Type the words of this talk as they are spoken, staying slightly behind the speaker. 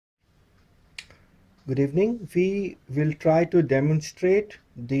Good evening. We will try to demonstrate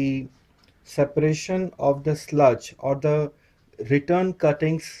the separation of the sludge or the return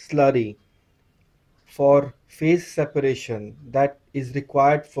cutting slurry for phase separation that is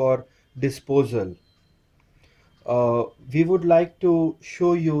required for disposal. We would like to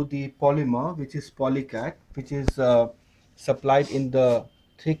show you the polymer, which is PolyCat, which is supplied in the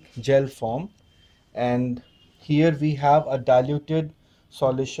thick gel form, and here we have a diluted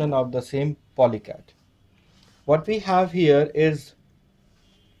solution of the same PolyCat. What we have here is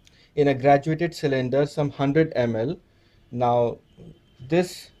in a graduated cylinder some 100 ml. Now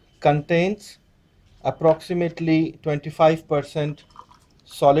this contains approximately 25%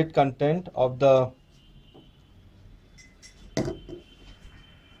 solid content of the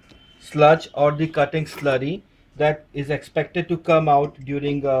sludge or the cutting slurry that is expected to come out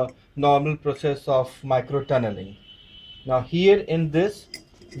during a normal process of microtunneling. Now here in this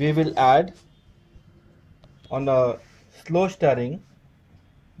we will add on a slow stirring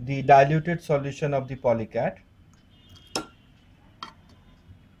the diluted solution of the PolyCat,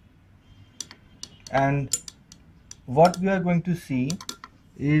 and what we are going to see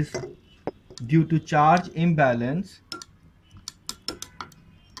is, due to charge imbalance,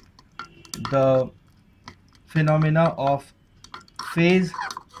 the phenomena of phase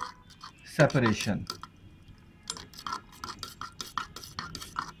separation.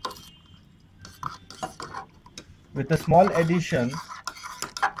 With a small addition,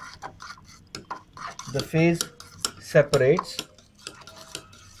 the phase separates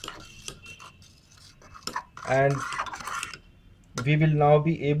and we will now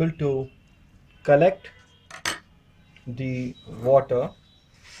be able to collect the water,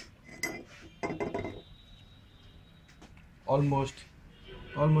 almost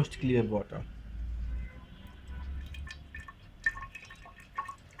clear water.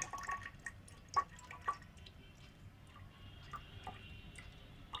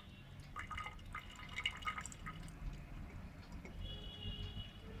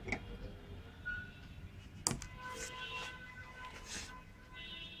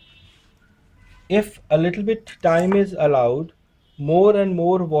 If a little bit time is allowed, more and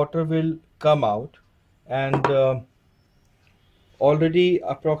more water will come out, and already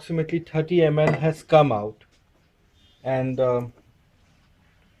approximately 30 ml has come out, and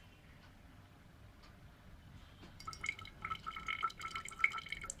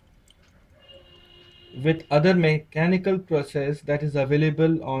with other mechanical process that is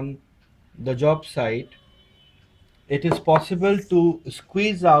available on the job site, it is possible to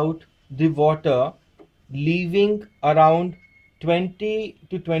squeeze out the water, leaving around 20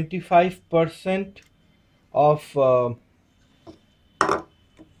 to 25% of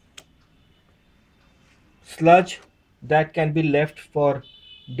sludge that can be left for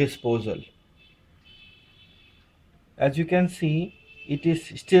disposal. As you can see, it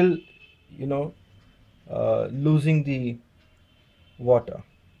is still, losing the water.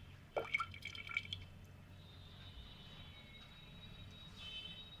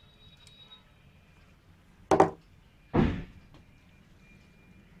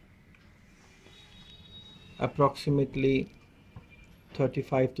 Approximately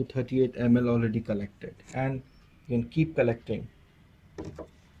 35 to 38 ml already collected, and you can keep collecting.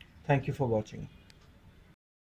 Thank you for watching.